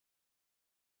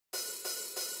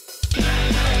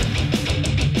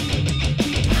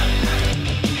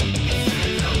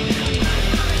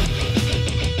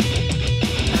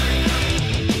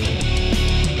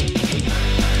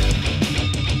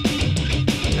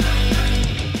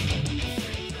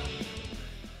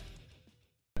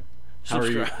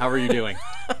subscribe. How are you doing?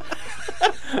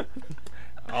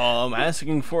 Oh, I'm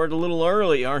asking for it a little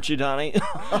early, aren't you, Donnie?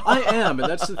 I am, and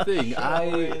that's the thing.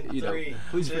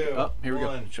 Please two, Oh, here we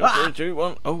one. go. 3, 2,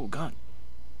 1. Oh, God.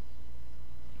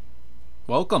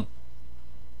 Welcome.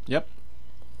 Yep.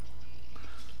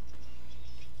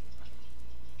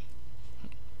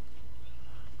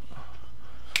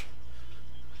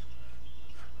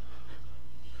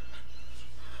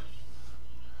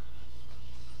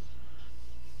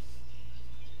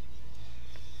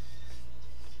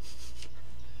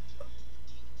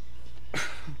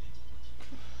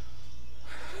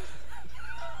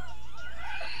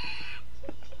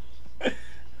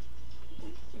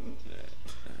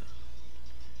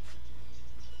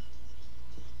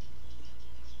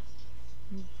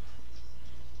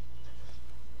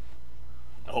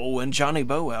 Oh, and Johnny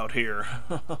Bo out here.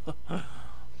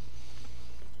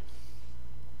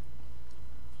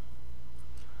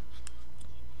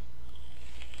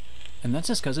 And that's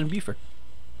his cousin Buford.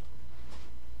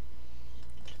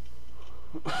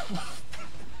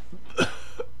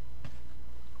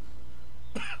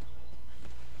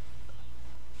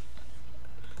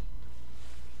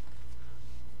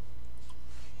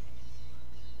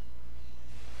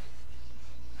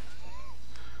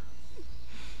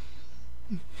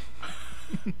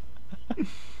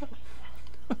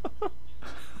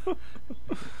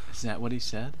 Is that what he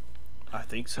said? I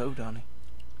think so, Donnie.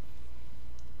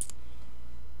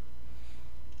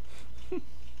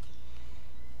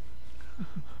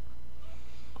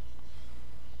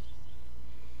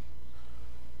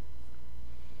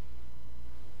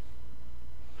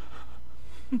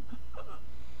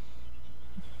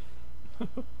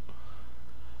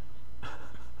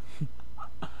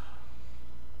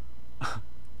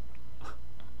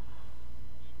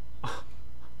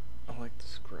 I like to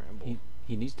scramble.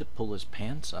 He needs to pull his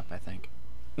pants up, I think.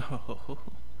 Oh.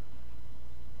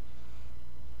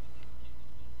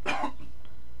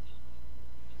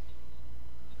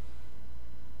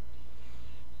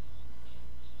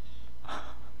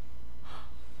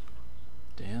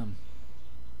 Damn.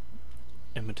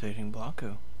 Imitating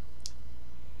Blanco.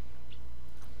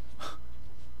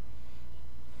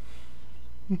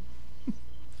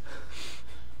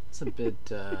 It's a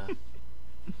bit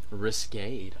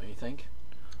risque, don't you think?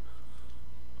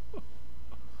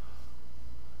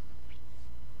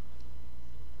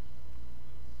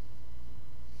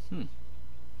 Hmm.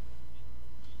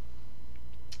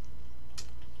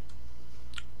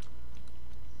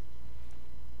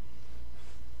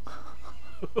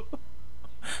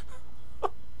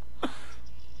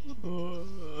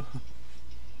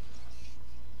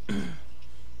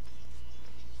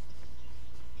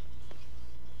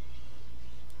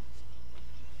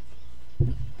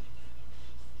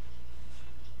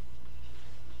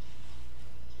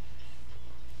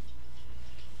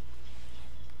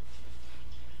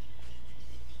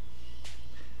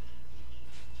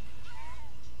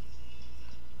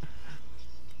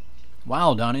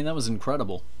 Wow, Donnie, that was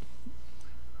incredible.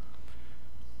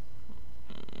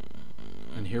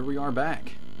 And here we are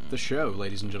back. The show,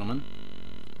 ladies and gentlemen.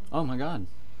 Oh my god.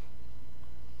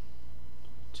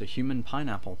 It's a human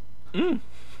pineapple. Mm.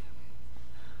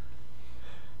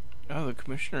 Oh, the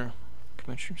commissioner's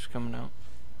coming out.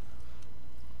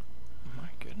 My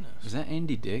goodness. Is that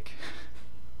Andy Dick?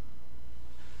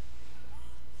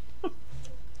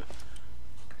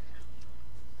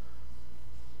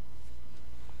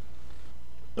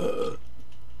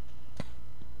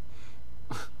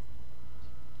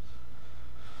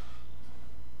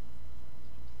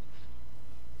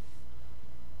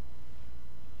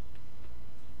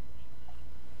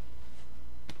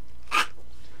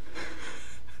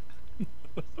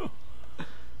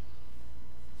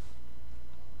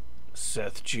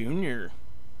 Seth Jr.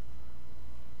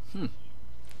 He's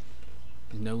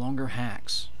no longer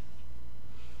hacks.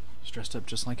 He's dressed up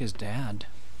just like his dad.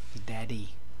 His daddy.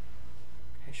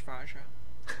 His Vaja.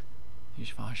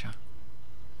 His Vaja.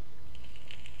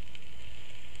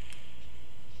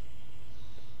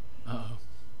 Uh-oh.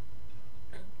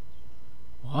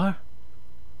 What?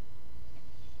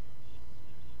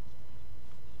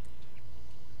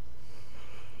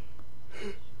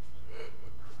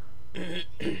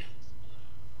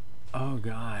 Oh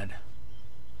god.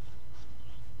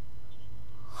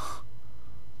 Oh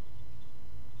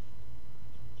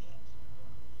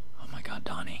my god,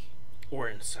 Donnie. We're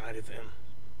inside of him.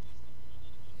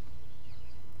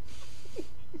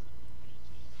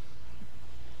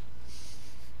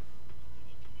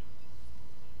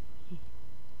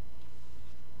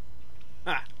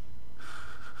 Ah.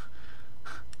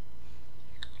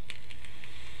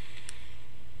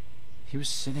 He was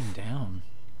sitting down.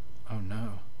 Oh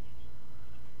no.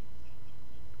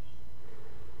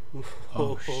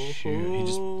 Oh, shoot. He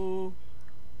just...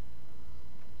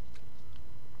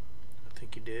 I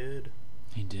think he did.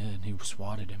 He did. He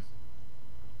swatted him.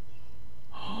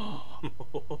 Oh,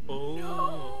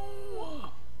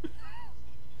 No!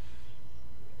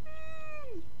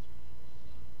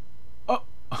 Oh!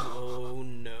 Oh,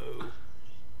 no.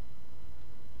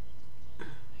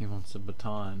 He wants a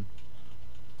baton.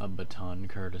 A baton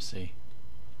courtesy.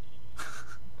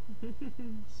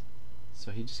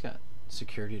 So he just got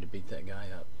security to beat that guy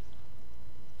up.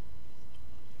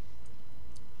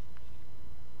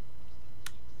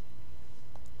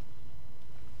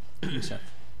 Except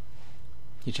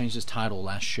he changed his title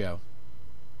last show.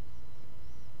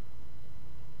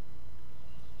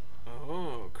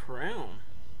 Oh, crown.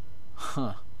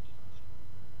 Huh.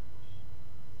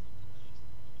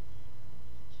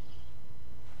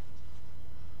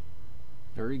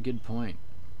 Very good point.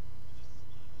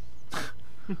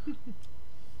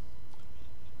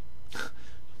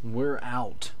 We're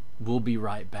out. We'll be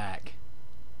right back.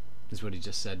 Is what he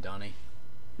just said, Donnie.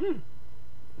 We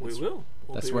will.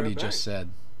 That's what he just said.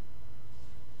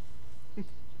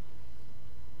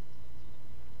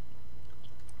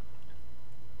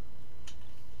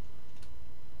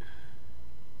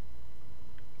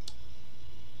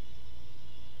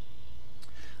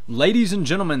 Ladies and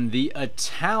gentlemen, the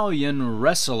Italian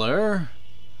wrestler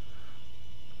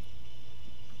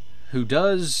who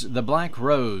does the Black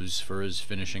Rose for his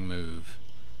finishing move.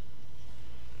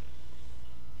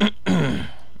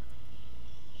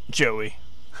 Joey.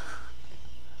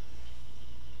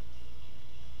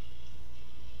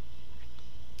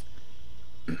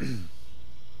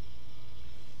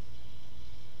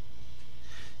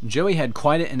 Joey had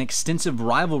quite an extensive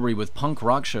rivalry with Punk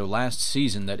Rock Show last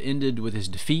season that ended with his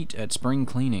defeat at Spring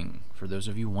Cleaning, for those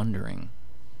of you wondering.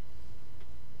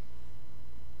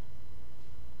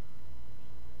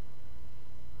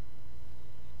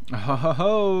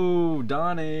 Oh,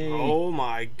 Donnie. Oh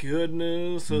my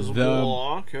goodness, this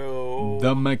Blanco.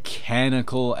 The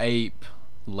mechanical ape,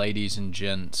 ladies and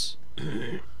gents.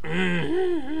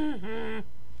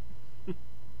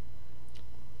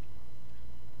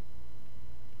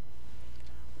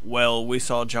 Well, we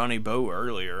saw Johnny Bow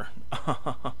earlier.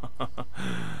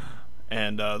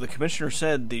 And the commissioner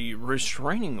said the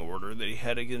restraining order that he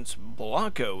had against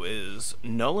Blanco is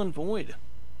null and void.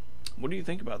 What do you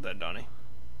think about that, Donnie?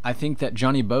 I think that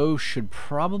Johnny Bow should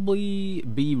probably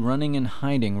be running and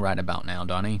hiding right about now,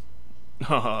 Donnie.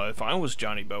 If I was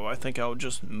Johnny Bow, I think I would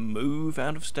just move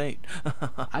out of state.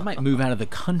 I might move out of the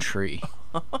country.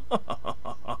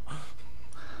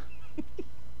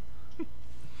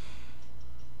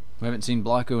 We haven't seen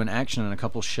Blanco in action in a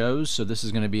couple shows, so this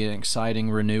is going to be an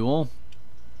exciting renewal.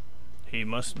 He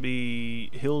must be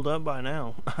healed up by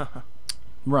now.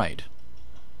 Right.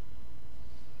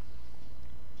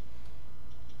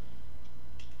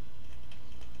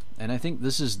 And I think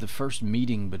this is the first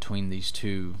meeting between these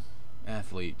two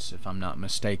athletes, if I'm not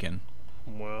mistaken.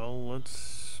 Well,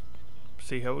 let's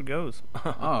see how it goes.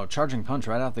 Oh, charging punch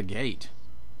right out the gate.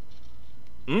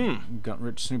 Got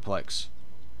rich suplex.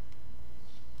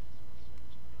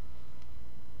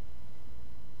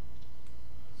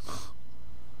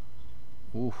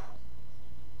 Oof.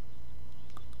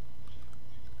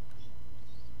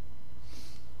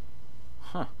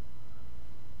 Huh.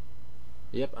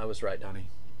 Yep, I was right, Donnie.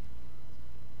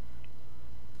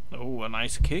 Oh, a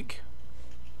nice kick.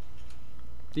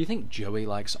 Do you think Joey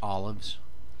likes olives?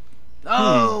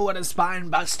 Oh, what a spine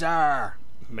buster!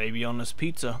 Maybe on his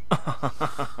pizza.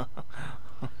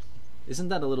 Isn't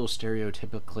that a little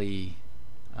stereotypically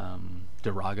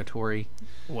derogatory?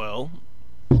 Well,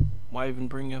 why even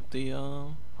bring up the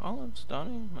olives,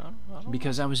 Donnie? I don't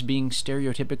Because I was being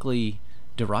stereotypically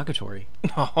derogatory.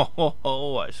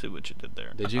 Oh, I see what you did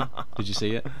there. Did you? Did you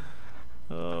see it?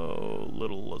 Oh,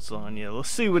 little lasagna. Let's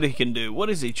see what he can do. What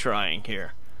is he trying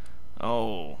here?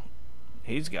 Oh,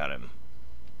 he's got him.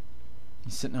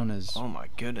 He's sitting on his... Oh, my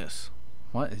goodness.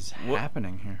 What is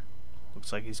happening here?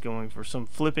 Looks like he's going for some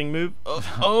flipping move. Oh,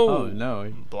 Oh,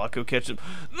 no. Blanco catches him.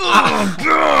 Oh,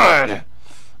 God!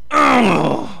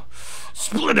 Oh,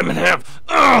 split him in half.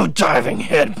 Oh, diving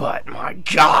headbutt. My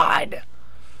God.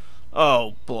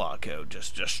 Oh, Blanco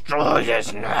just destroyed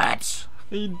his nuts.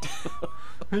 He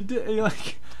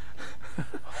like...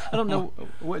 I don't know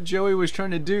what Joey was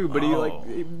trying to do, but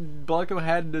Blanco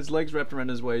had his legs wrapped around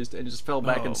his waist and just fell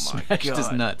back and smashed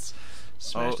his nuts.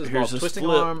 Smashed his balls. Twisting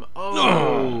arm.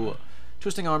 Oh!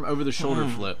 Twisting arm over the shoulder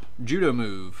flip. Judo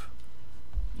move.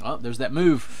 Oh, there's that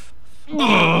move.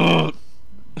 The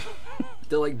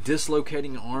like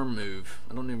dislocating arm move.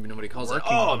 I don't even know what he calls it.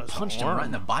 Oh, punched him right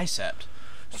in the bicep.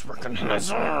 He's working on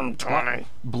his arm, Donnie.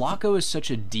 Blanco is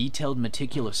such a detailed,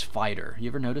 meticulous fighter. You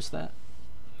ever notice that?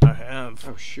 I have.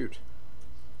 Oh, shoot.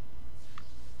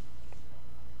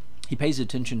 He pays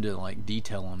attention to, like,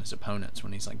 detail on his opponents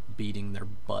when he's, like, beating their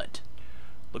butt.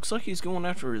 Looks like he's going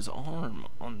after his arm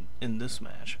in this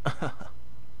match.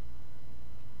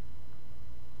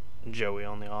 Joey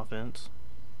on the offense.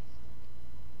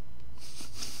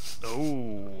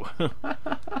 Oh.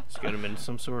 He's got him in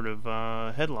some sort of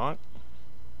headlock.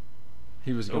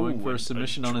 He was going for a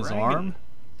submission on his arm?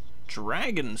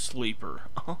 Dragon sleeper.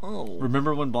 Oh.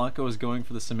 Remember when Blanco was going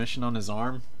for the submission on his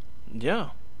arm? Yeah.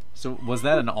 So was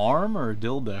that an arm or a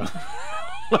dildo?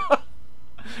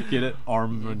 Get it?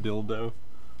 Arm or dildo?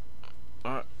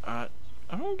 I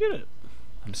don't get it.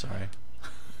 I'm sorry.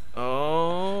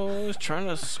 Oh, he's trying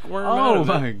to squirm out of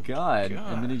it. Oh my god.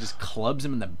 And then he just clubs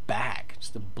him in the back.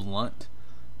 Just a blunt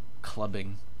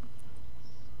clubbing.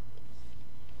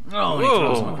 Oh, he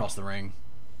throws him across the ring.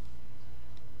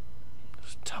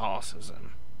 Just tosses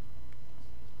him.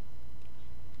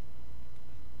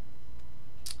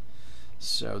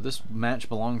 So this match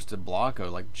belongs to Blanco.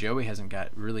 Like, Joey hasn't got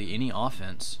really any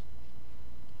offense.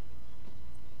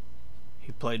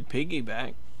 He played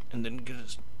piggyback and then get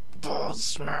his ball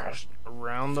smashed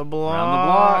around the block.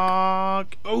 Around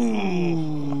the block.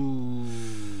 Ooh.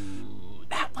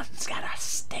 That one's got a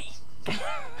sting.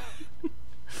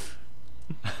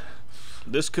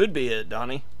 This could be it,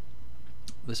 Donnie.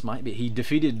 This might be. He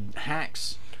defeated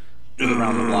Hacks with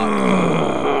around the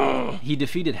block. He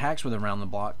defeated Hacks with around the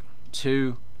block.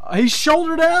 2. He's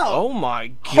shouldered out. Oh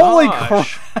my gosh. Holy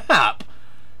crap.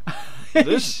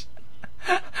 This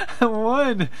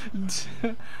 1.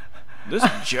 This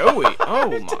Joey.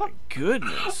 Oh my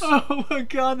goodness. Oh my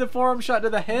god, the forearm shot to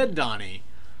the head, Donnie.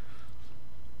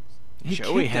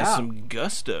 Joey has some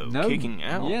gusto kicking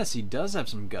out. Yes, he does have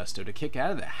some gusto to kick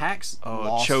out of it. Hacks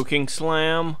lost. Choking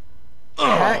slam.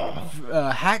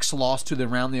 Hacks lost to the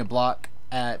round the block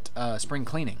at spring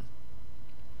cleaning.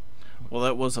 Well,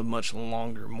 that was a much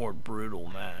longer, more brutal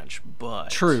match, but...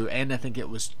 True, and I think it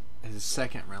was his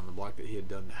second round the block that he had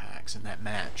done to Hacks in that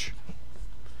match.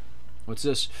 What's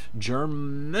this?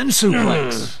 German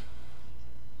suplex.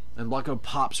 And Blanco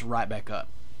pops right back up.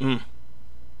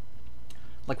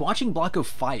 Like, watching Blanco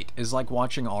fight is like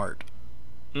watching art.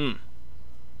 You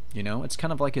know? It's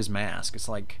kind of like his mask. It's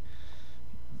like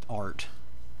art.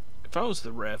 If I was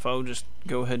the ref, I would just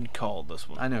go ahead and call this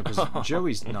one. I know, because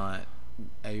Joey's not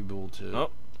able to.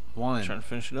 Oh, 1. Trying to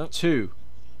finish it up. 2.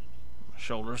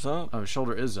 Shoulders up. Oh, his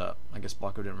shoulder is up. I guess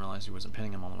Blanco didn't realize he wasn't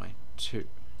pinning him all the way.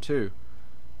 2.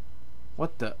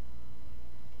 What the?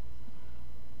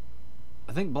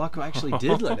 I think Blanco actually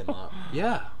did let him up.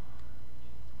 Yeah.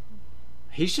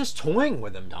 He's just toying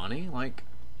with him, Donnie. Like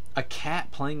a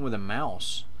cat playing with a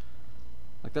mouse.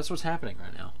 Like, that's what's happening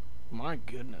right now. My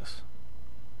goodness.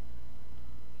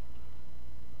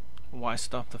 Why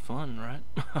stop the fun, right?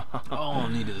 Oh,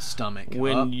 knee to the stomach.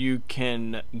 When you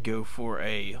can go for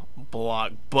a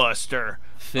blockbuster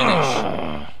finish.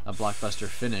 A blockbuster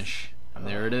finish. And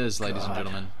there it is, ladies and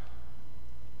gentlemen.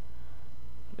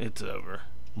 It's over.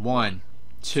 1,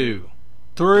 2,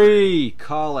 3.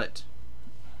 Call it.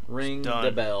 Ring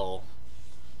the bell.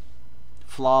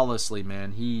 Flawlessly,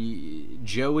 man.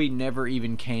 Joey never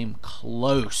even came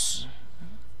close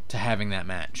to having that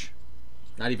match.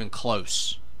 Not even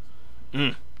close.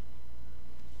 A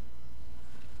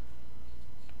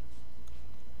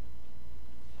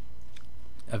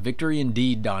victory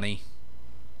indeed, Donnie.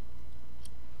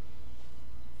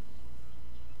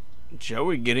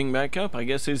 Joey getting back up. I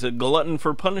guess he's a glutton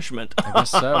for punishment. I guess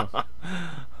so.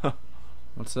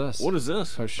 What's this? What is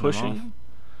this? Pushing?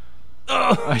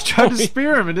 I tried to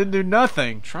spear him and didn't do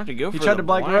nothing. Tried to go for He tried the to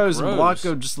Black Black Rose, and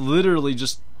Blanco just literally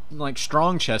just like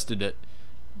strong chested it.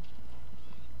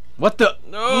 What the?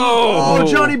 No! Oh,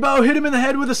 Johnny Bo hit him in the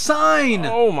head with a sign.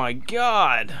 Oh my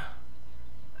god!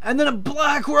 And then a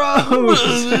Black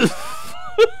Rose.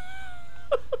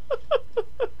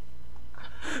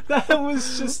 That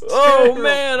was just. Oh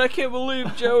man! I can't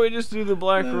believe Joey just threw the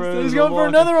Black Rose. He's going for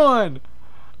another one.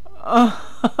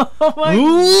 Oh my!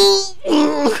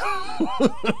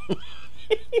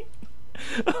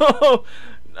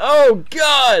 Oh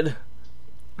God!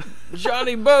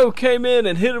 Johnny Bo came in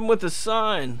and hit him with a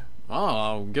sign. Oh,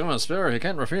 I'll give him a spare. He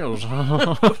can't refuse.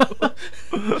 Oh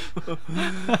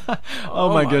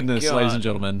my goodness, God. ladies and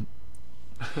gentlemen.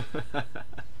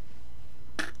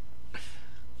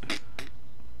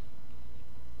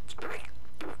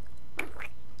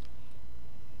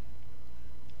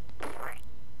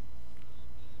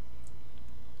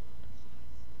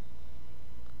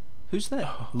 Who's that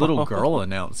little girl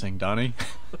announcing, Donnie?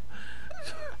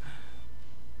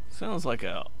 Sounds like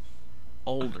a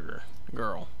older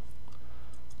girl.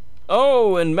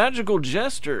 Oh, and Magical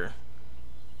Jester.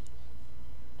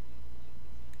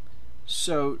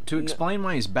 So, to explain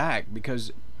why he's back,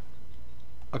 because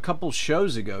a couple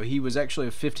shows ago, he was actually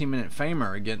a 15-minute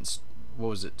famer against, what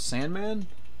was it, Sandman?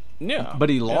 Yeah. But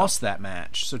he lost that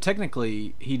match. So,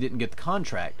 technically, he didn't get the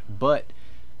contract. But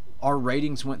our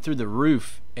ratings went through the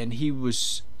roof, and he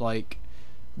was, like,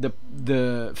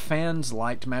 the fans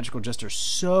liked Magical Jester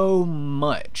so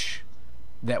much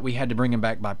that we had to bring him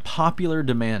back by popular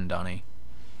demand, Donnie.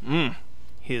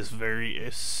 He is very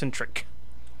eccentric.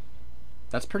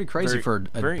 That's pretty crazy for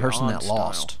a person that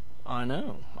lost. I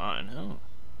know.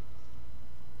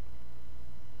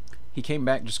 He came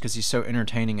back just because he's so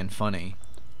entertaining and funny,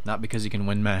 not because he can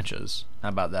win matches. How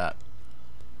about that?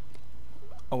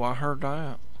 Oh, I heard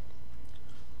that.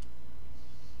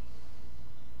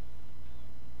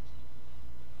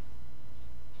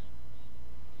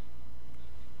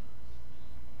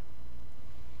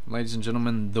 Ladies and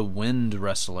gentlemen, the Wind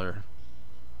Wrestler.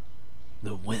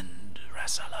 The Wind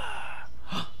Wrestler.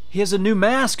 He has a new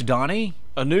mask, Donnie.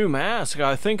 A new mask?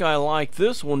 I think I like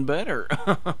this one better.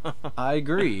 I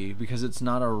agree, because it's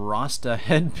not a Rasta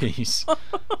headpiece.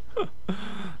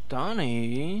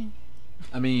 Donnie.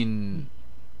 I mean,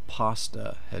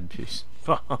 pasta headpiece.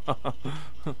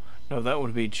 No, that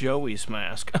would be Joey's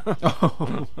mask.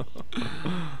 Oh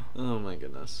my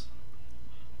goodness.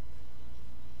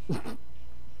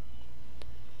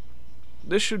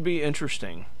 This should be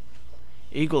interesting.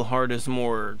 Eagleheart is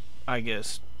more, I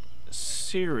guess,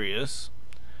 serious.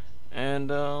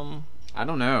 And, I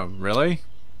don't know. Really?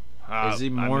 Is he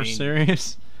more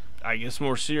serious? I guess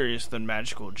more serious than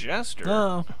Magical Jester.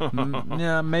 Oh.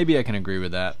 Yeah, maybe I can agree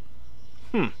with that.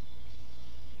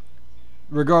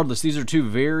 Regardless, these are two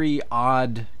very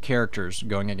odd characters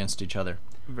going against each other.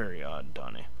 Very odd,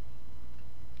 Donnie.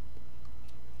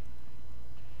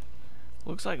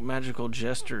 Looks like Magical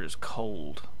Jester is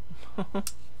cold.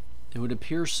 It would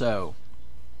appear so.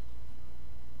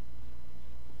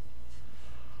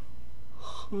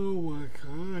 Oh my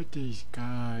god, these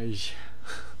guys.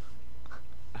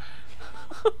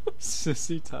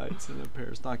 Sissy tights and a pair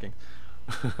of stockings.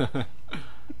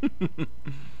 Who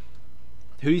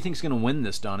do you think's gonna win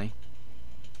this, Donnie?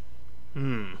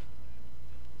 Who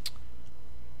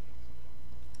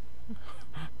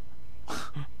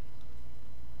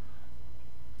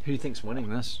do you think's winning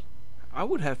this? I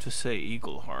would have to say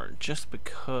Eagleheart, just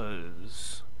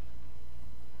because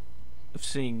of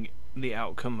seeing the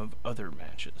outcome of other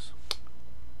matches.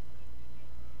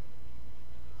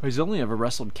 He's only ever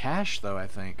wrestled Cash, though, I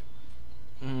think.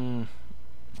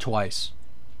 Twice.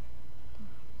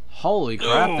 Holy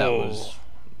crap, that was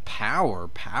power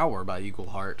by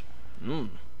Eagleheart.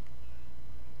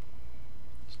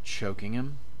 Choking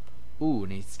him. Ooh,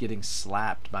 and he's getting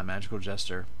slapped by Magical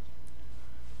Jester.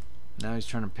 Now he's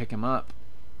trying to pick him up.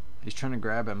 He's trying to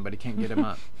grab him, but he can't get him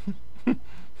up.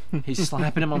 He's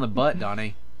slapping him on the butt,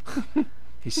 Donnie.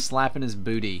 He's slapping his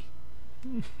booty.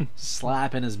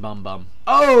 Slapping his bum.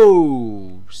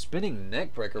 Oh! Spinning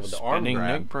neck breaker with the arm grab. Spinning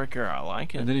neck breaker, I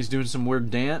like it. And then he's doing some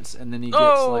weird dance, and then he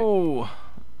gets like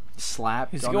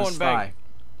slapped on his thigh.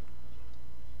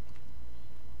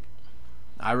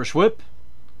 Irish whip.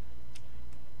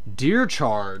 Deer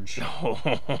charge. So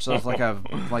it's like a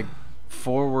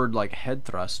forward head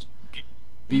thrust.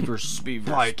 Beaver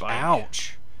spike.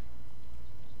 Ouch.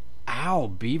 Ow,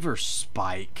 beaver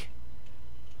spike.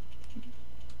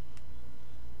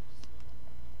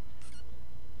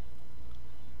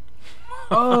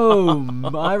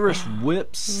 Oh, Irish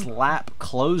whip slap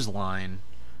clothesline.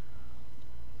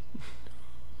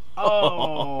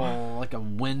 Oh, like a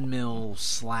windmill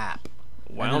slap.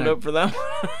 Wound up for that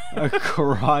one? A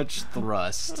crotch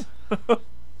thrust.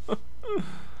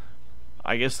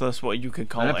 I guess that's what you could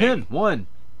call a pin. One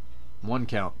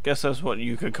count. Guess that's what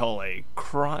you could call a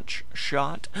crotch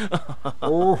shot.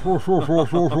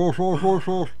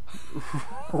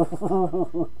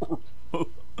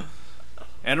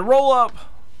 And a roll up.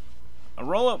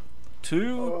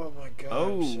 Two. Oh my god.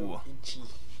 Oh. So itchy.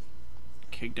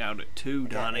 Kicked out at 2,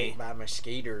 Got Donnie. ate by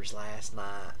mosquitoes last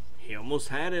night. He almost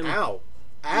had him. Ow.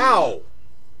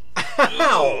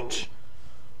 Ouch.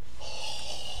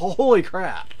 Holy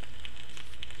crap.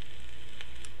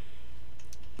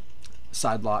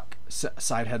 Side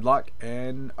headlock,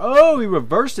 and he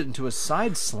reversed it into a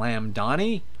side slam,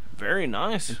 Donnie. Very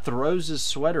nice. And throws his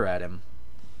sweater at him.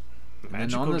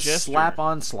 And on the slap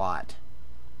onslaught.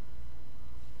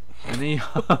 And he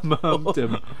humped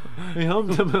him. He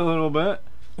humped him a little bit.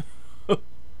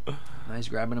 Nice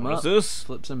grabbing him up. What is this?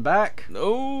 Flips him back.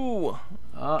 No.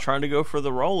 Trying to go for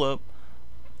the roll up.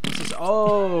 This is and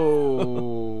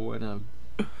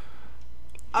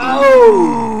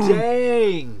a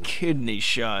dang! Kidney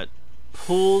shot.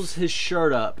 Pulls his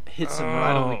shirt up, hits him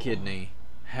right on the kidney.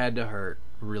 Had to hurt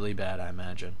really bad, I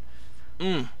imagine.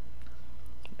 And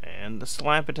the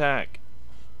slap attack.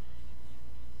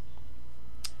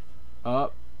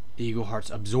 Up. Eagle Heart's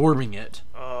absorbing it.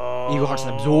 Oh, Eagle Heart's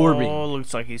absorbing.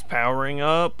 Looks like he's powering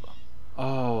up.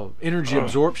 Oh, energy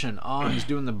absorption. Oh, he's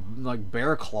doing the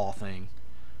bear claw thing.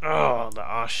 Oh, the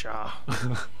Asha.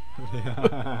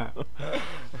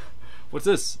 What's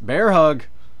this? Bear hug.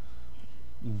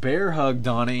 Bear hug,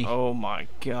 Donnie. Oh my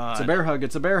god. It's a bear hug.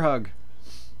 It's a bear hug.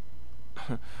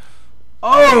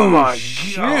 Oh my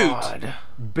shoot. god.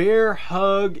 Bear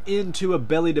hug into a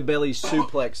belly-to-belly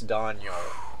suplex, Daniel.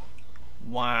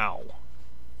 Wow.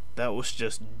 That was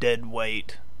just dead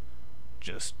weight.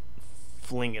 Just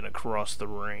flinging across the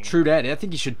ring. True daddy. I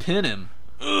think you should pin him.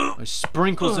 He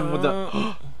sprinkles him with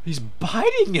the... He's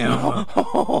biting him.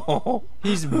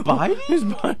 He's biting? He's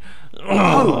biting.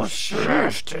 Oh,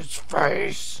 shit, his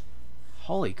face.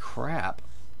 Holy crap.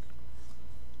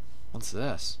 What's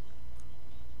this?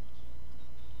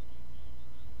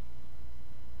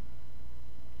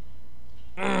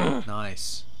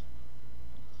 Nice.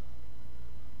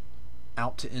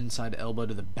 Out to inside elbow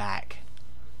to the back.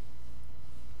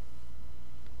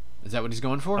 Is that what he's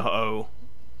going for? Uh-oh.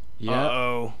 Yeah.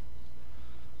 Uh-oh.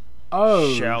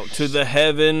 Oh. Shout to the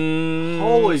heavens.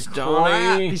 Holy Donnie.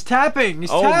 crap. He's tapping.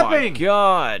 He's oh tapping. My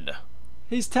god.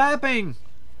 He's tapping.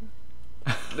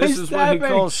 This is what he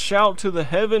calls shout to the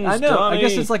heavens, I know. Donnie. I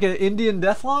guess it's like an Indian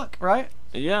deathlock, right?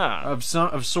 Yeah. Of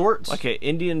sorts. Like an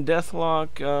Indian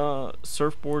deathlock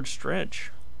surfboard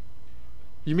stretch.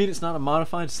 You mean it's not a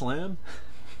modified slam?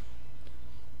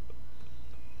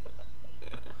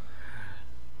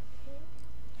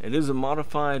 It is a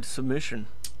modified submission.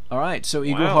 All right, so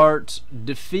Eagle Heart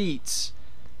defeats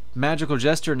Magical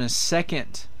Jester in his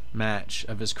second match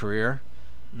of his career.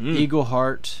 Eagle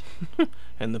Heart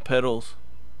and the pedals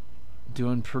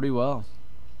doing pretty well.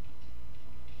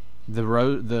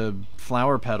 The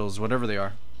flower petals, whatever they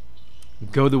are,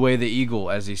 go the way of the eagle,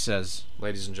 as he says.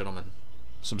 Ladies and gentlemen,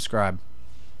 subscribe.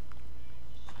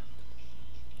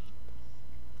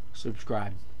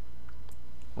 Subscribe.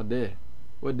 What did?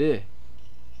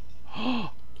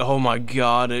 Oh my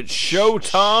god, it's Showtime!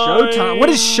 Showtime. What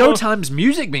is Showtime's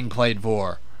music being played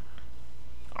for?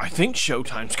 I think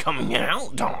Showtime's coming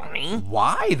out, Donnie.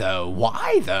 Why though?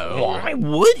 Why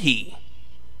would he?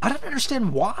 I don't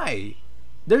understand why.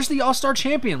 There's the All-Star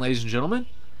Champion, ladies and gentlemen.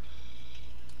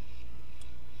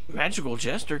 Magical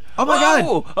Jester. Oh my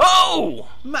god! Oh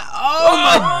my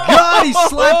god! He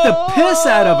slapped the piss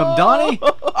out of him, Donnie.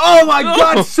 Oh my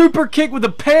god! Super kick with a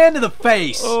pan to the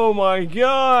face. Oh my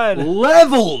god!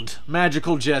 Leveled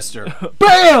Magical Jester.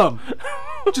 Bam!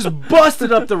 Just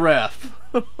busted up the ref.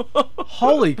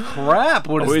 Holy crap!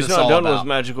 What is this all about? He's not done with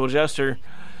Magical Jester.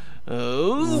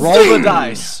 Roll the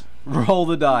dice. Roll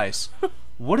the dice.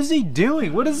 What is he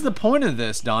doing? What is the point of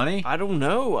this, Donnie? I don't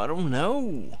know.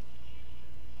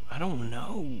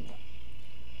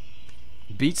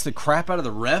 Beats the crap out of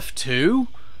the ref, too?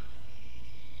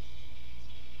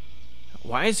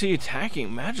 Why is he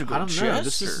attacking Magical Jester? I don't know.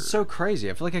 This is so crazy.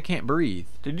 I feel like I can't breathe.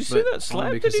 Did you see that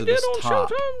slap that he did on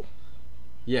Showtime?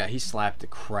 Yeah, he slapped the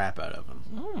crap out of him.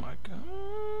 Oh my god.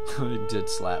 He did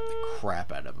slap the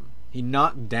crap out of him. He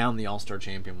knocked down the All-Star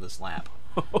Champion with a slap.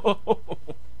 Of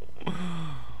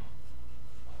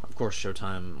course,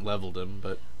 Showtime leveled him,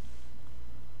 but...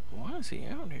 Why is he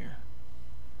out here?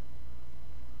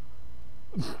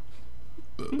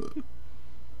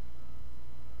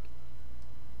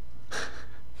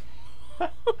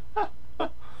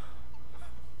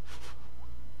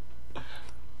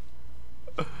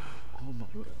 Oh my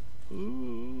god.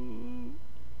 Ooh.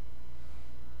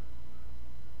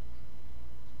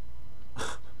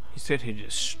 He said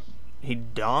he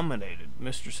dominated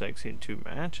Mr. Sexy in 2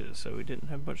 matches, so he didn't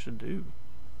have much to do.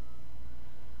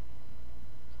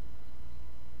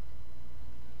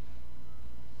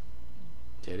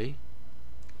 Did he?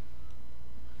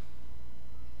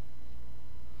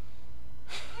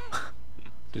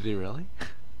 Did he really?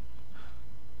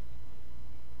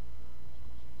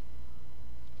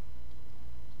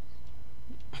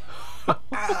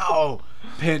 Ow!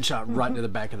 Pin shot right to the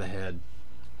back of the head.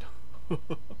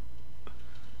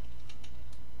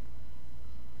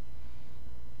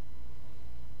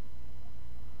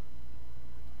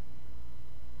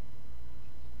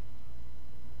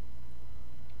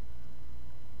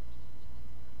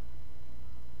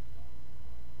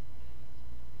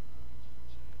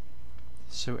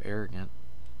 So arrogant.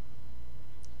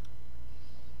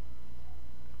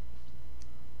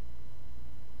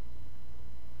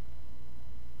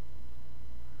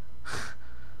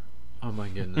 my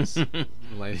goodness,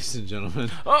 ladies and gentlemen.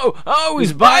 Oh,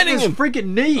 he's biting his him. freaking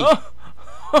knee.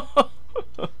 Oh.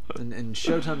 And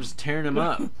Showtime's tearing him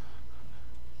up.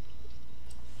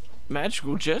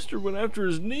 Magical Jester went after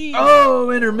his knee.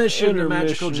 Oh, intermission. The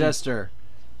Magical Jester.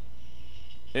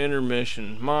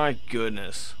 Intermission. My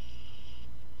goodness.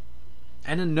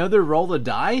 And another roll of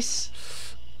dice?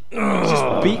 He's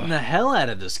just beating the hell out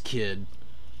of this kid.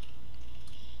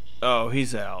 Oh,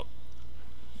 he's out.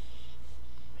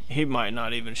 He might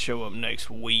not even show up next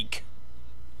week.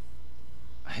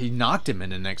 He knocked him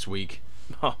into next week.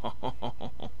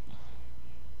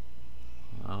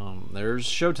 There's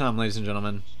Showtime, ladies and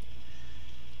gentlemen.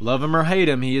 Love him or hate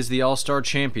him, he is the All-Star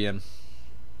champion.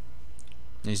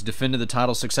 He's defended the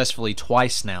title successfully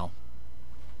twice now.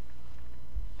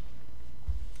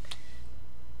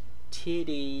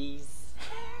 Titties.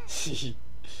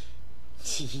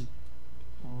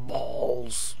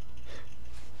 Balls.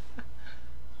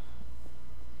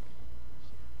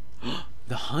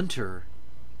 The Hunter.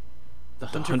 The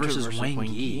Hunter versus Wang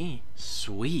Yi.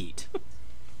 Sweet.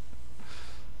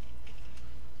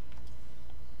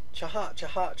 Chaha,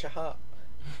 chaha, chaha.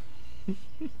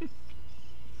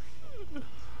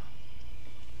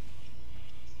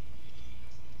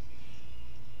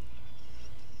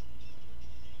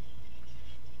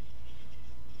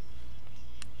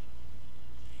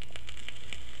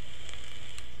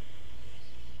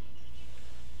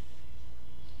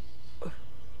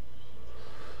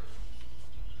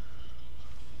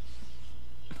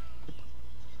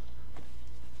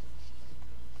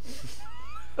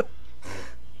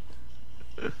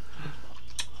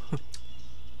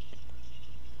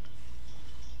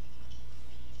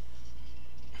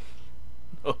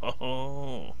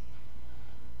 Oh.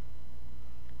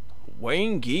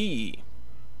 Wang Yi.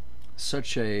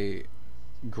 Such a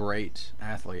great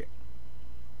athlete.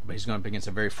 But he's going up against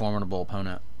a very formidable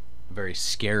opponent. A very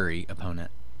scary opponent.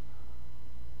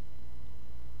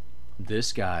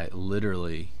 This guy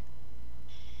literally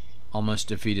almost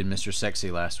defeated Mr.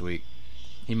 Sexy last week.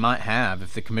 He might have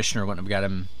if the commissioner wouldn't have got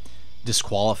him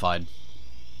disqualified.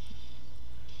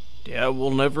 Yeah, we'll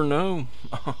never know.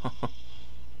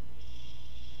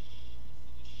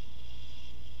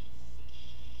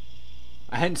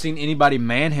 I hadn't seen anybody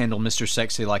manhandle Mr.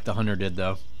 Sexy like the Hunter did,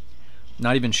 though.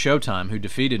 Not even Showtime, who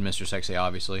defeated Mr. Sexy,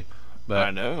 obviously. But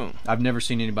I know. I've never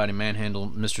seen anybody manhandle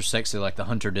Mr. Sexy like the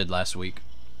Hunter did last week.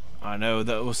 I know,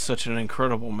 that was such an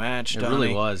incredible match, It Donnie.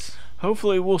 really was.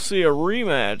 Hopefully we'll see a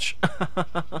rematch.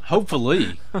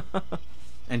 Hopefully.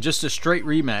 And just a straight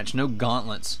rematch, no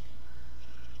gauntlets.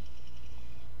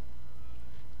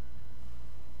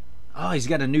 Oh, he's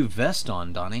got a new vest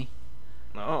on, Donnie.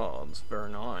 Oh, that's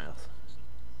very nice.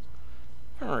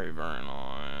 Very, very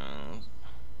nice.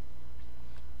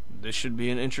 This should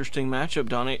be an interesting matchup,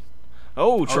 Donnie.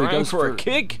 Oh, trying for a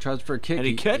kick. Tries for a kick. And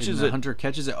he catches it. The Hunter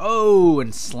catches it. Oh,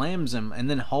 and slams him, and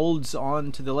then holds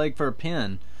on to the leg for a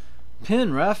pin.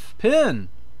 Pin, ref. Pin.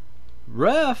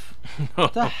 Ref.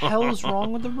 What the hell is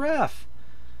wrong with the ref?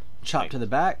 Chop to the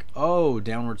back. Oh,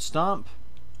 downward stomp.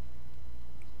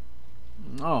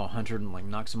 Oh, Hunter like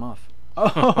knocks him off.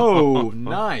 Oh,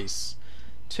 nice.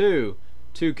 Two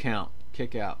count.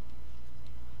 Kick out.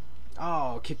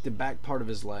 Oh, kick the back part of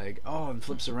his leg. Oh, and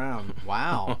flips around.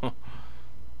 Wow.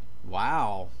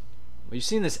 Wow. Are you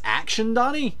seeing this action,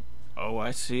 Donnie? Oh,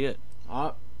 I see it.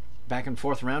 Oh, back and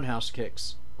forth roundhouse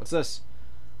kicks. What's this?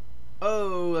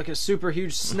 Oh, like a super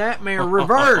huge snapmare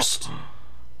reversed.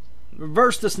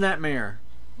 Reverse the snapmare.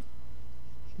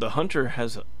 The Hunter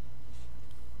has a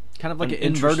kind of like an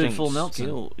inverted interesting full Nelson.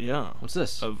 skill, yeah. What's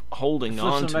this? Of holding Flips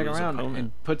on him to back his around opponent.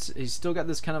 and puts. He's still got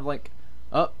this kind of like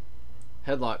up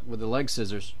headlock with the leg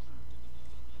scissors.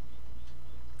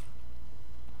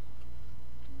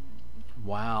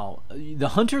 Wow, the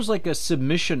Hunter's like a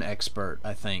submission expert,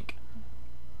 I think.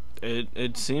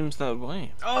 It seems that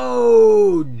way.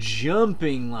 Oh,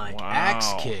 jumping like Wow.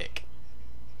 axe kick.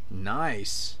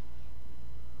 Nice.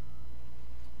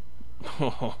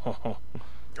 Oh,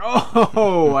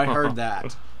 I heard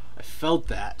that. I felt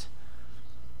that.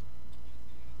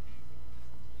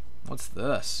 What's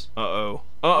this? Uh-oh.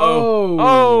 Oh,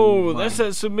 Oh, my- that's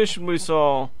that submission we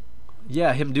saw.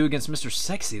 Yeah, him do against Mr.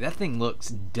 Sexy. That thing looks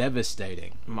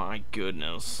devastating. My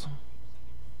goodness.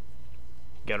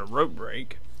 Got a rope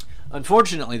break.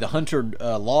 Unfortunately, the Hunter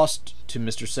lost to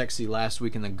Mr. Sexy last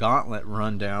week in the gauntlet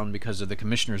rundown because of the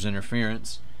commissioner's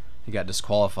interference. He got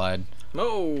disqualified.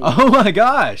 Oh. Oh my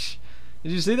gosh!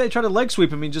 Did you see they tried to leg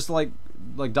sweep him? He just like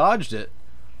dodged it.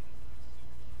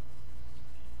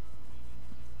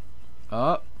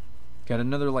 Oh, got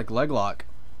another like leg lock.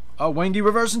 Oh, Wangy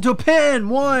reversed into a pin.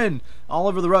 1. All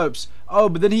over the ropes. Oh,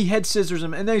 but then he head scissors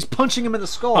him, and then he's punching him in the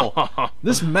skull.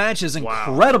 This match is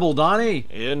incredible, Donnie.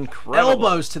 Incredible.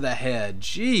 Elbows to the head.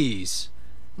 Jeez.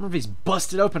 I wonder if he's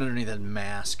busted open underneath that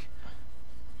mask.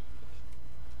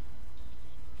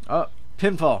 Oh,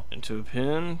 pinfall. Into a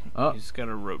pin. Oh. He's got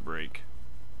a rope break.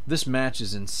 This match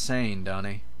is insane,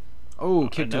 Donnie. Oh,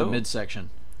 kick to the midsection.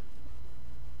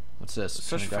 What's this?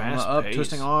 Such fast pace. Up,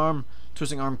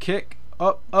 twisting arm kick.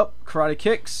 Up, karate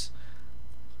kicks.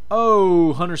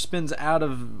 Oh, Hunter spins out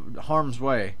of harm's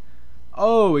way.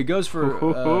 Oh, he goes for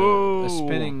a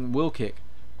spinning wheel kick.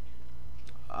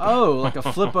 Oh, like a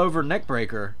flip over neck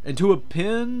breaker into a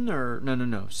pin or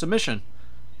no submission.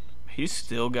 He's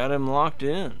still got him locked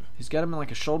in. He's got him in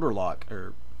like a shoulder lock,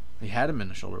 or he had him in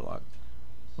a shoulder lock.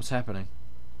 What's happening?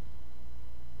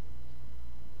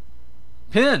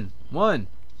 Pin. 1,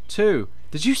 2.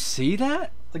 Did you see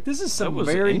that? Like, this is some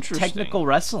very technical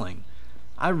wrestling.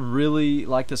 I really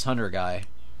like this Hunter guy.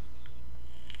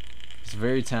 He's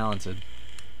very talented.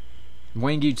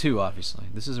 Wangy too, obviously.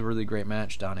 This is a really great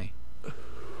match, Donnie.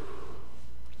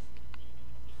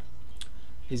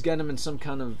 He's got him in some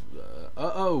kind of...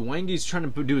 Wangy's trying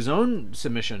to do his own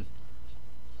submission.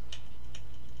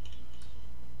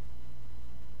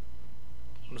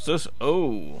 What's this?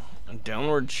 Oh, a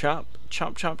downward chop.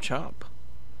 Chop, chop, chop.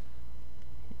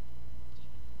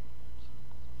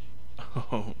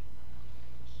 Oh.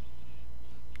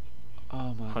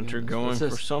 Oh my Hunter goodness.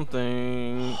 going for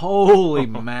something. Holy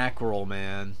mackerel,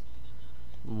 man.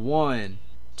 1,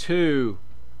 2.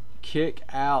 Kick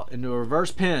out into a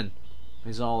reverse pin.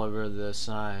 He's all over the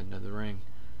side of the ring.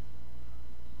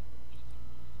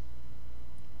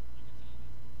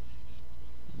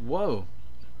 Whoa.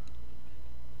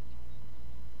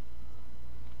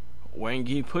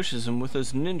 Wangy pushes him with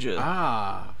his ninja.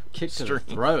 Ah, kick to the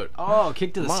throat. Oh,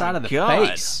 kick to the side of the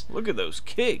face. Look at those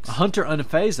kicks. Hunter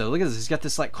unfazed though. Look at this. He's got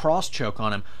this like cross choke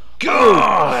on him.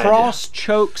 God! Oh, cross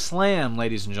choke slam,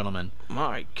 ladies and gentlemen.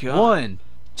 My God. 1,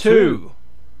 2.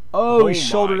 Oh, he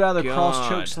shouldered out of the cross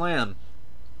choke slam.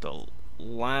 The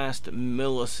last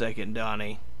millisecond,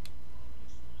 Donnie.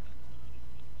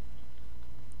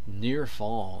 Near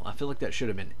fall. I feel like that should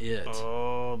have been it.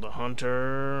 Oh, the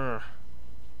Hunter.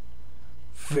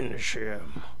 Finish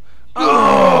him.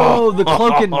 Oh, the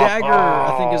cloak and dagger,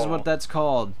 I think is what that's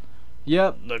called.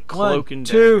 Yep. The cloak and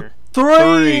 2, dagger.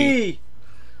 3.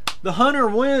 The Hunter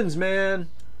wins, man.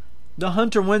 The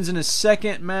Hunter wins in his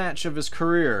second match of his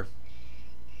career.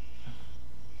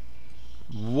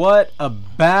 What a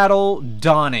battle,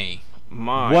 Donnie.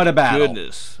 What a battle.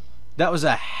 Goodness. That was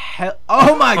a hell...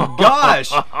 Oh, my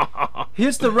gosh. He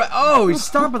hits the... he's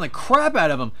stomping the crap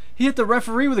out of him. He hit the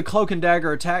referee with a cloak and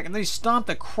dagger attack, and then he stomped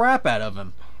the crap out of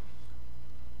him.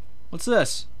 What's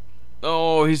this?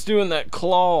 Oh, he's doing that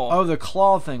claw. Oh, the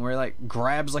claw thing where he, like,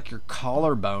 grabs, like, your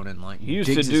collarbone and, like, he used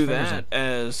to do that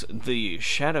as the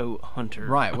Shadow Hunter.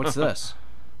 Right, what's this?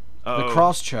 The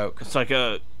cross choke. It's like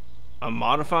a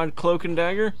modified cloak and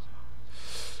dagger.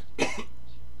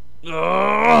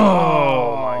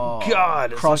 Oh my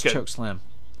God! Cross choke slam.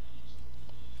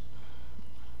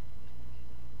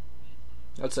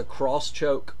 That's a cross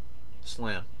choke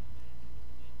slam.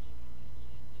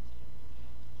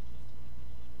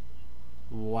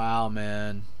 Wow,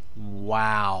 man.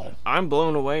 Wow. I'm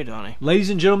blown away, Donnie. Ladies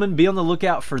and gentlemen, be on the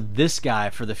lookout for this guy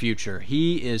for the future.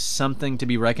 He is something to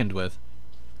be reckoned with.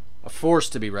 A force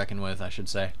to be reckoned with, I should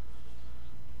say.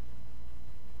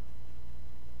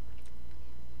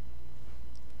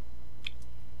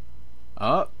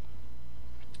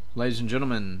 Ladies and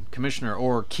gentlemen, Commissioner,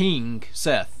 or King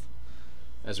Seth,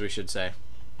 as we should say.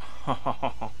 It's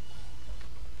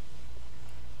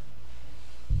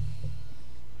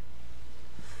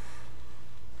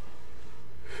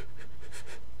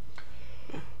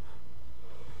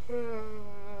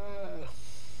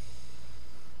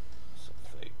a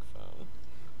fake phone.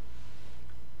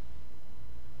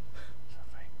 It's a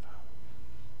fake phone.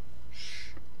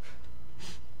 Shh.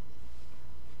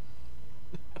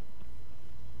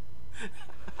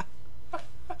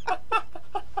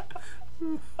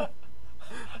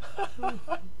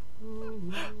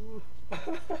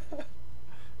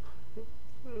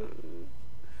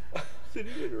 Did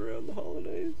he get around the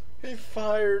holidays? He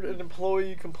fired an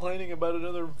employee complaining about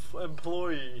another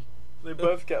employee. They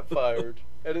both got fired.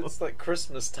 And it's like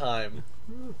Christmas time.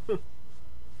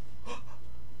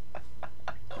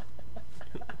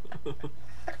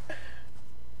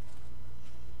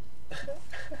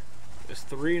 It's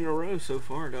 3 in a row so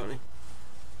far, Donnie.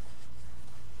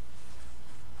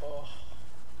 Oh.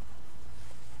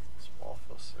 This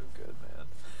waffle's so good,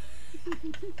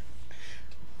 man.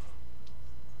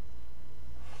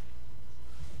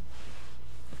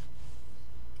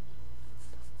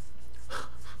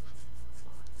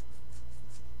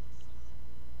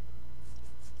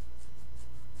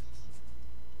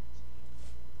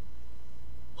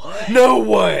 No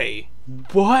way!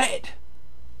 What?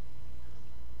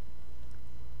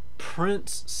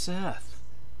 Prince Seth.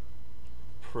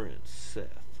 Prince Seth.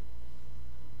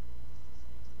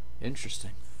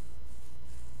 Interesting.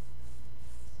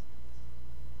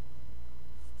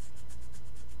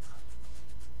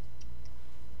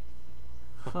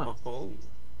 Huh. Oh.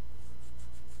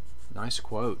 Nice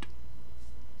quote.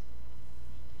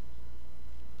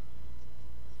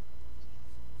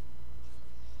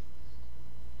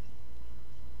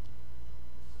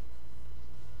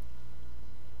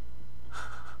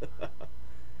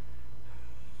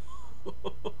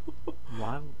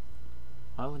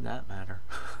 Why would that matter?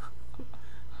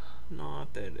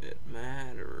 Not that it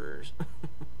matters.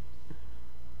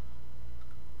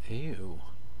 Ew.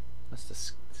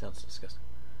 Sounds disgusting.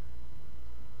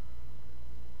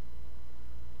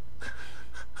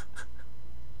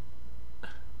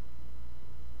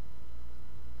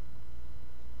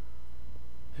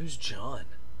 Who's John?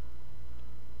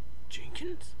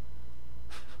 Jenkins?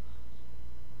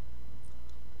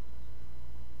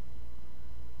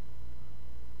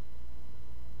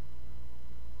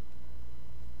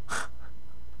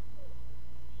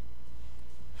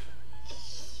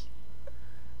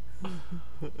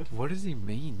 What does he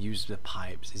mean, use the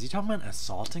pipes? Is he talking about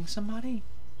assaulting somebody?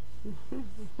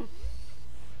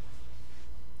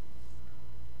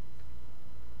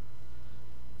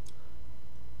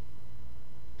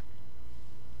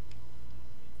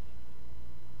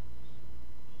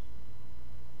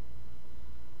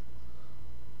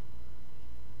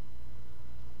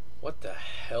 What the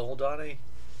hell, Donnie?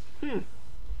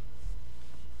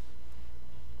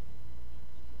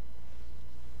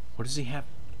 What does he have?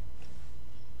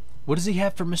 What does he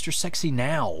have for Mr. Sexy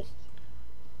now?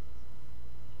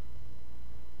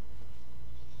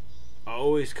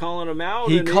 Oh, he's calling him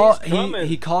out. He and called. he's coming.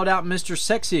 He called out Mr.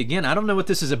 Sexy again. I don't know what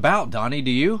this is about, Donnie.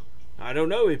 Do you? I don't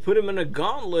know. He put him in a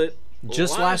gauntlet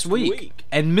Just last week,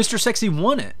 and Mr. Sexy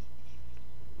won it.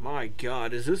 My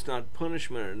God, is this not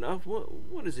punishment enough?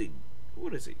 What is he?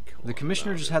 What is he? The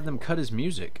commissioner just had them cut his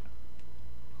music.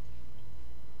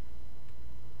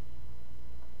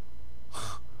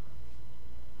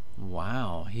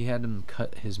 Wow, he had him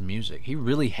cut his music. He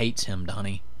really hates him,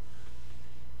 Donnie.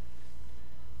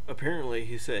 Apparently,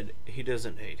 he said he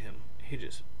doesn't hate him. He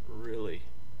just really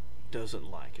doesn't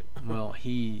like him. Well,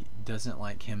 he doesn't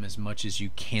like him as much as you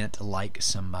can't like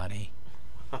somebody.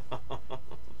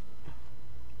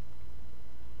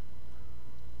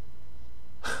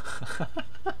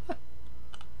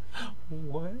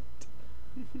 What?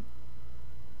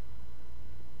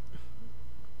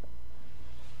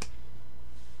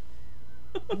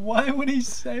 Why would he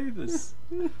say this?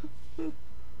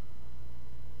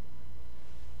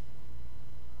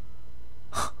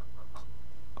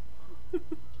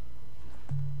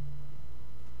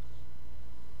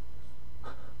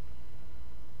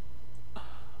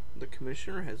 The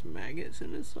commissioner has maggots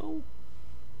in his soul?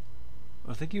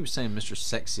 I think he was saying Mr.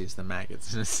 Sexy is the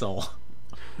maggots in his soul.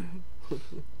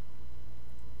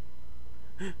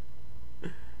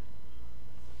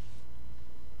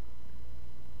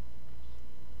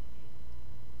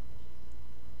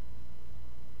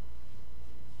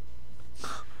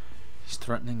 He's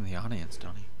threatening the audience,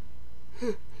 Donnie.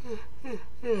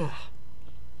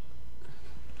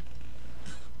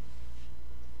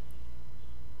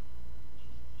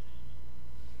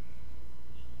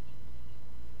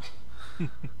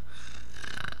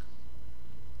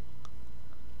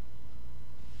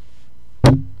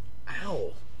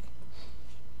 Ow.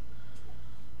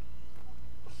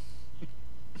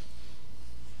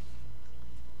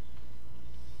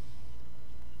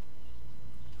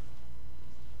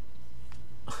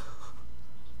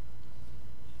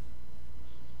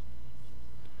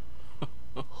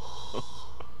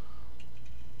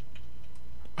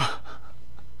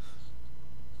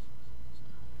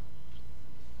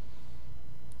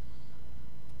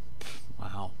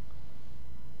 Wow.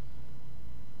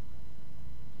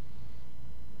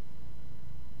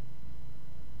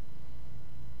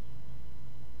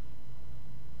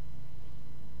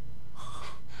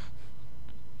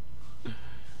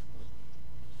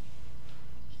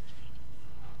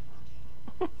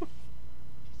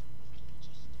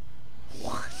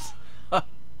 What?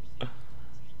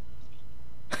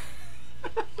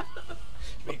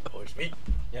 Meat, boys, meat.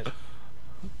 Yes.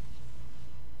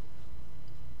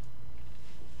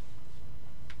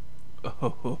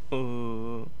 Oh.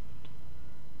 Oh,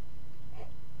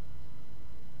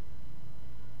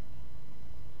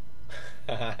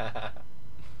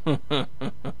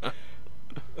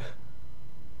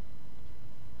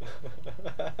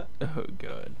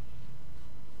 God.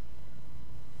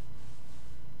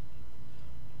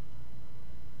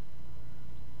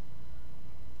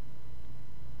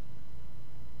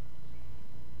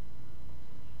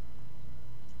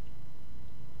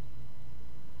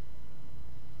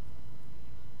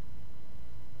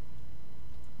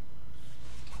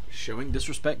 Showing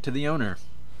disrespect to the owner.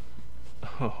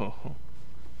 Oh.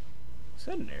 Is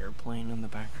that an airplane in the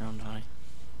background, honey?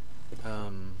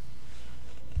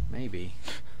 Maybe.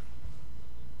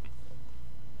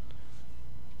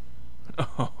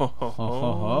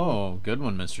 Oh, good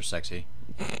one, Mr. Sexy.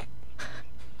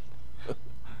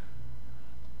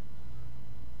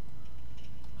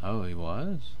 Oh, he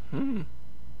was?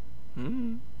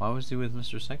 Why was he with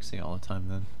Mr. Sexy all the time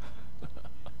then?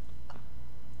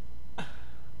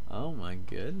 Oh my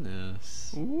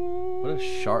goodness. Ooh. What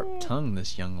a sharp tongue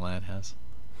this young lad has.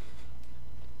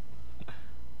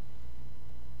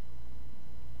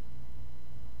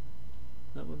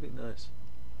 That would be nice.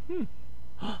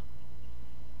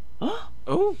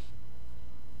 Oh.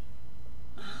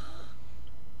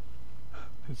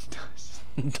 It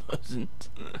Doesn't.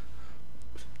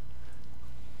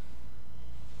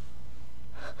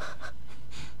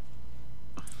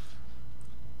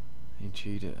 He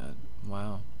cheated.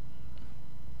 Wow.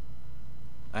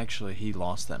 Actually, he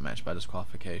lost that match by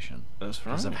disqualification. That's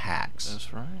right. Because of hacks.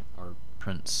 That's right. Or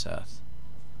Prince Seth.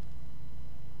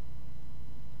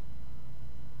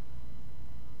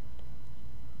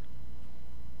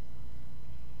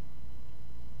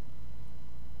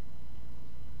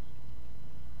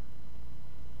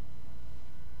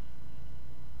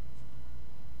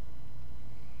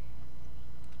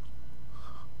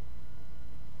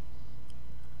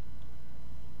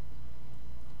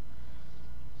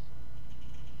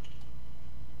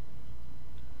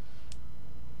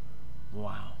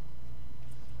 Wow.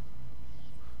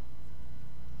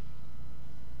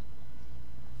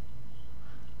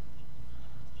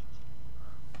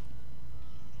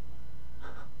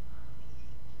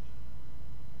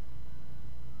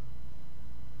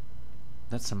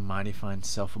 That's some mighty fine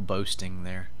self-boasting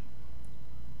there.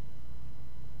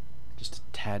 Just a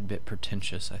tad bit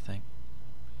pretentious, I think.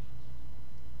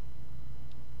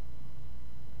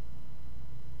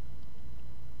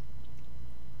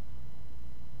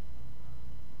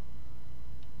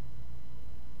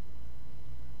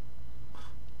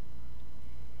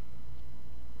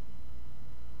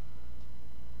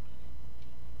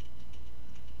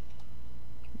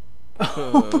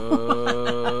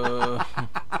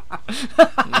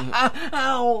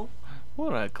 Ow!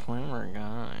 What a clever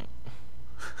guy.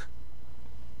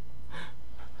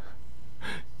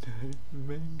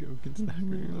 Mango can snap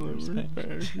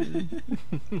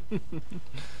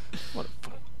What a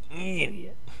fucking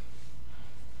idiot.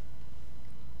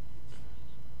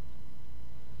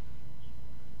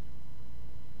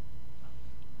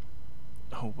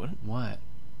 Oh, what? What?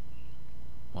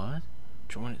 What?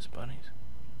 Join his buddies.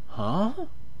 Huh?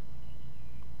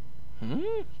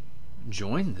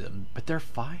 join them, but they're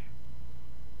fired.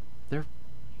 They're...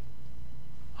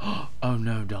 Oh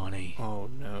no, Donnie. Oh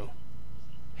no.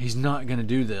 He's not gonna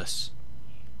do this.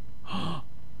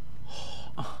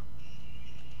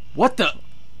 What the...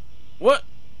 What?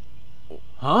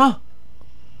 Huh?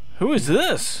 Who is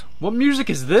this? What music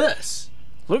is this?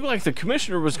 Looked like the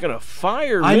commissioner was gonna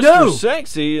fire I Mr. know.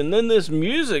 Sexy, and then this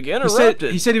music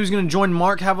interrupted. He said he was going to join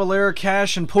Mark Cavalera,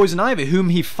 Cash, and Poison Ivy, whom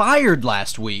he fired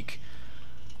last week.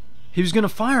 He was going to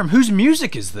fire him. Whose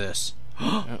music is this?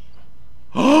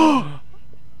 Donnie!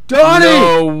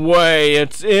 No way!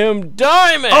 It's M.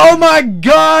 Diamond! Oh my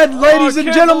God, ladies and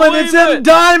can't gentlemen, it's believe M. it.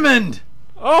 Diamond!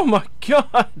 Oh my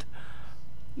God!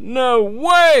 No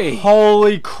way!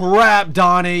 Holy crap,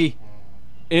 Donnie!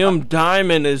 M.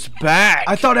 Diamond is back!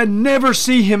 I thought I'd never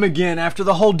see him again after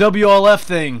the whole WLF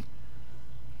thing.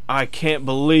 I can't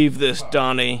believe this,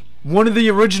 Donnie. One of the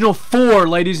original four,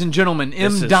 ladies and gentlemen,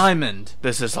 M. Diamond.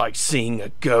 This is like seeing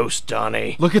a ghost,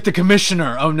 Donnie. Look at the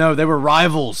commissioner. Oh no, they were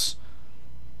rivals.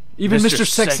 Even Mr.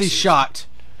 Sexy's shocked.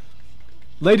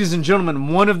 Ladies and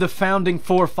gentlemen, one of the founding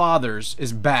four fathers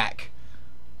is back.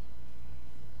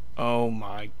 Oh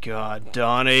my God,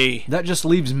 Donnie. That just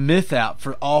leaves Myth out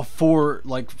for all four,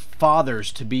 like,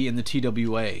 fathers to be in the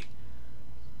TWA.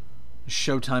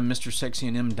 Showtime, Mr. Sexy,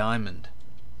 and M. Diamond.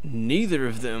 Neither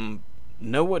of them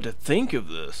know what to think of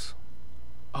this.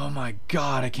 Oh my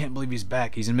God, I can't believe he's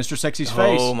back. He's in Mr. Sexy's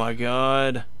face. Oh my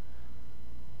God.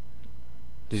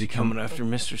 Is he coming after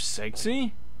Mr.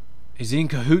 Sexy? Is he in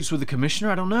cahoots with the commissioner?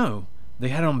 I don't know. They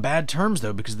had it on bad terms,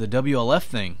 though, because of the WLF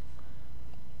thing.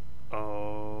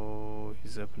 Oh,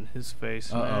 he's up in his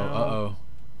face now. Uh-oh.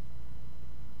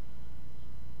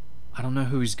 I don't know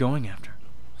who he's going after.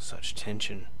 Such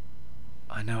tension.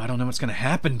 I know, I don't know what's going to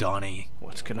happen, Donnie.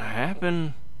 What's gonna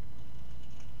happen?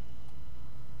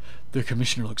 The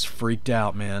commissioner looks freaked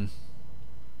out, man.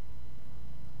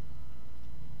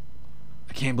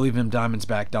 I can't believe M. Diamond's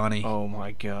back, Donnie. Oh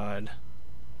my God.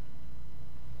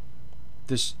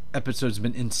 This episode's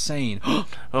been insane.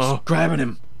 Oh. Grabbing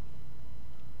him.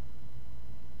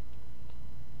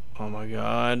 Oh my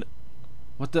god.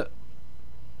 What the?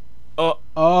 Oh.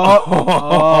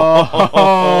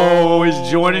 Oh, he's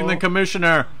joining the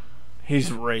commissioner.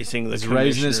 He's racing the He's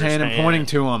raising his hand and pointing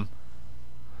to him.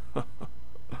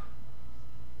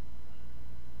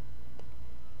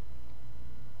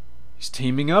 He's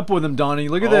teaming up with him, Donnie.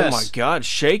 Look at this. Oh my god,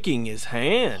 shaking his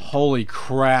hand. Holy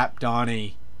crap,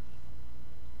 Donnie.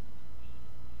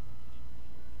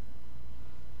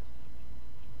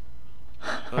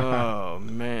 Oh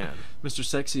man. Mr.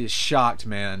 Sexy is shocked,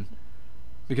 man.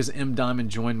 Because M. Diamond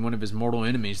joined one of his mortal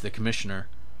enemies, the commissioner.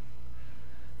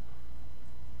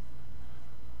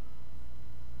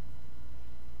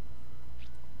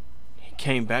 He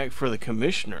came back for the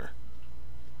commissioner.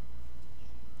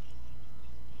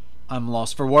 I'm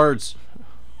lost for words.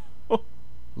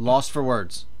 Lost for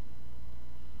words.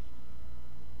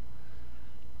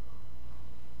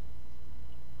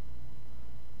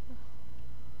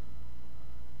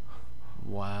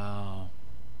 Wow.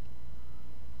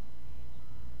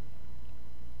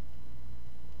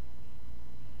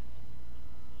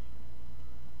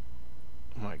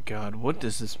 Oh my god, what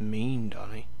does this mean,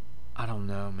 Donnie? I don't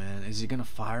know, man. Is he gonna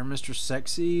fire Mr.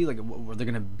 Sexy? Like, were they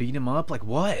gonna beat him up? Like,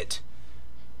 what?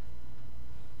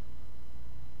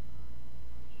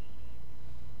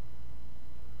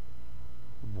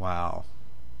 Wow.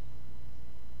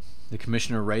 The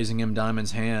commissioner raising M.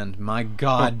 Diamond's hand. My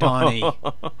God, Donnie.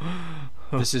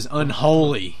 This is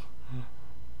unholy.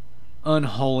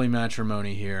 Unholy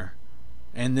matrimony here.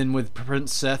 And then with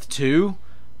Prince Seth, too?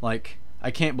 Like,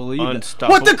 I can't believe it.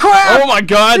 Unstoppable. What the crap? Oh my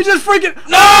god! He just freaking...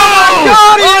 No! Oh my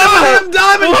God, he hit him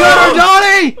Diamond Cutter,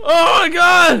 Donnie! Oh my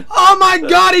god! Oh my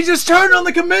God, he just turned on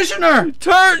the commissioner!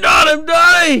 Turned on him,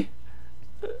 Donnie!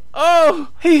 Oh!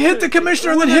 He hit the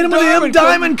commissioner and then With hit a him with the M. diamond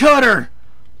Diamond Cutter!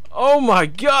 Oh my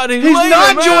god, He's laid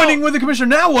not him joining out. with the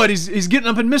commissioner. Now what? He's getting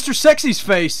up in Mr. Sexy's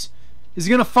face. Is he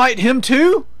going to fight him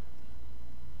too?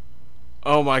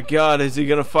 Oh my god, is he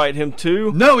gonna fight him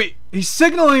too? No, he's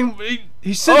signaling.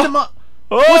 He sent him up.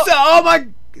 Oh. What's that? Oh my...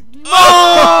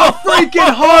 Oh,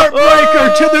 freaking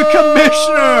heartbreaker to the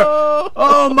commissioner.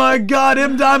 Oh my God,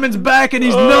 M. Diamond's back and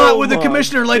he's not with the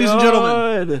commissioner, ladies and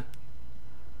gentlemen.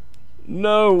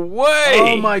 No way!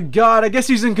 Oh my God, I guess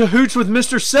he's in cahoots with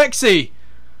Mr. Sexy.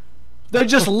 They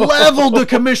just leveled the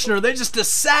commissioner. They just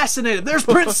assassinated. There's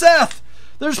Prince Seth.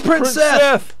 There's Prince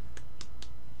Seth.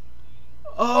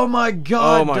 Oh my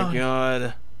God. Oh my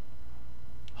god.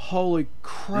 Holy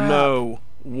crap. No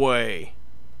way.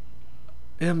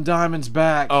 M. Diamond's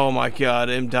back. Oh my god,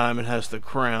 M. Diamond has the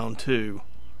crown too.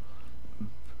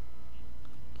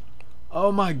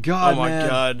 Oh my God, Oh my man.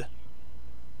 god.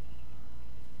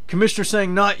 Commissioner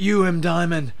saying, not you, M.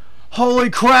 Diamond. Holy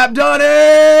crap,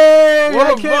 Donnie!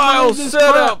 What a vile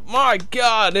setup! My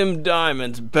god, M.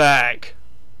 Diamond's back.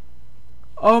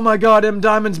 Oh my God, M.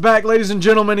 Diamond's back, ladies and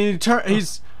gentlemen.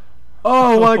 He's...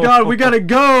 Oh my God, we gotta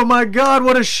go. My God,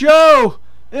 what a show!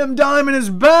 M. Diamond is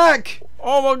back!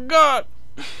 Oh my god.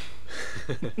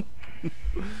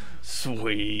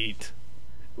 Sweet.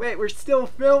 Wait, we're still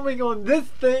filming on this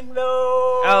thing,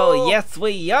 though. Oh, yes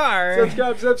we are.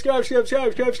 Subscribe.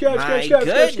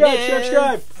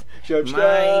 My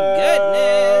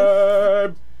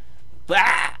goodness.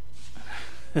 Ah!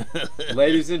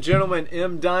 Ladies and gentlemen,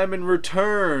 M. Diamond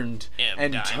returned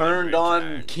and Diamond turned on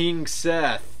returned. King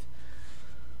Seth.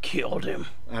 Killed him.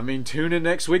 I mean, tune in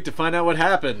next week to find out what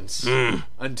happens. Mm.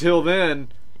 Until then,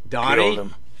 Donnie Killed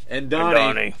him. and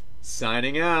Donnie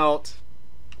signing out.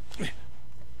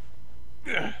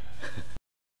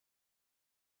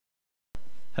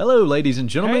 Hello, ladies and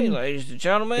gentlemen. Hey, ladies and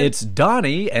gentlemen. It's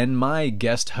Donnie and my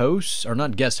guest host, or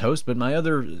not guest host, but my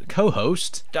other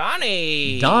co-host,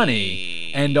 Donnie.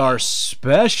 Donnie, and our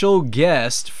special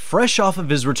guest, fresh off of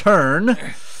his return,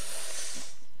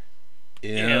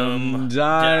 M.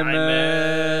 Diamond.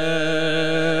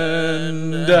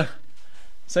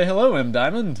 Say hello, M.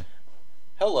 Diamond.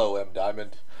 Hello, M.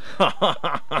 Diamond.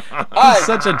 He's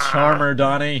such a charmer,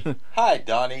 Donnie. Hi,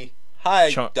 Donnie.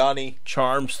 Hi, Donnie.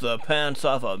 Charms the pants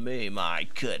off of me, my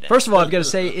goodness. First of all, I've got to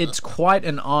say it's quite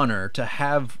an honor to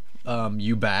have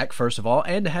you back, first of all,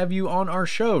 and to have you on our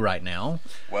show right now.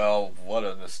 Well, what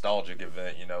a nostalgic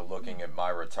event, you know, looking at my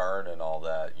return and all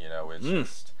that, you know, it's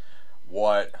just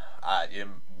what I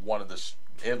am one of the...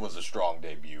 It was a strong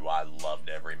debut. I loved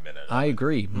every minute of I it.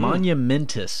 agree.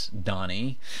 Monumentous,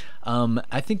 Donnie.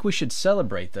 I think we should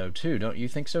celebrate, though, too. Don't you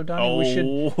think so, Donnie? We should.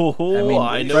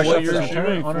 I know fresh what off you're his return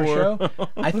shooting on our for. show.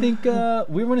 I think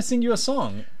we want to sing you a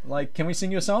song. Like, can we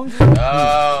sing you a song?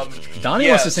 Donnie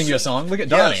yeah, wants to sing you a song. Look at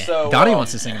Donnie. so, Donnie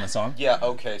wants to sing him a song. Yeah,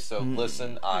 okay, so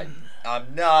listen, I'm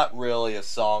not really a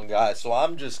song guy, so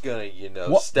I'm just gonna,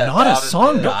 What? step Not out a song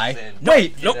of this guy? and,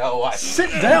 Wait, sit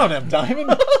Sit down, M.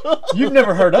 Diamond. You've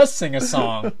never heard us sing a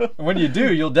song. When you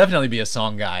do, you'll definitely be a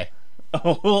song guy.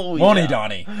 Oh, Won't he, yeah.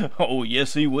 Donnie? Oh,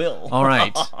 yes, he will. All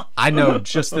right. I know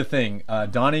just the thing.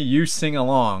 Donnie, you sing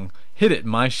along. Hit it,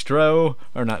 maestro.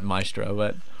 Or not maestro,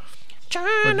 but...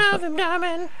 Turn of him,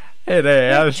 diamond. It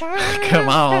is. Return Come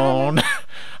of on. him.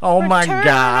 Oh, my Return of him,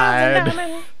 God.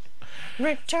 diamond.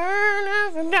 Return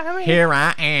of him, diamond. Here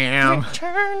I am.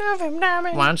 Return of him,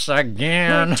 diamond. Once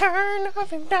again. Return of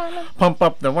him, diamond. Pump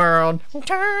up the world.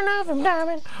 Return of him,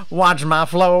 diamond. Watch my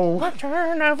flow.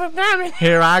 Return of him, diamond.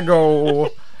 Here I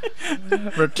go.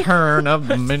 Return of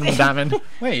the M. Diamond.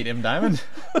 Wait, M. Diamond?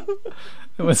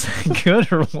 Was that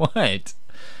good or what?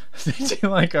 Did you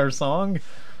like our song?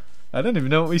 I don't even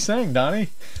know what we sang, Donnie.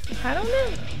 I don't know.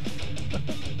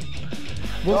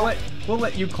 We'll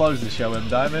let you close the show, M.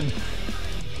 Diamond.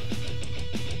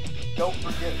 Don't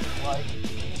forget to like,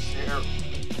 share,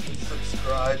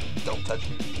 subscribe. Don't touch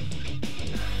me.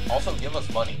 Also, give us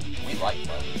money. We like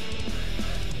money.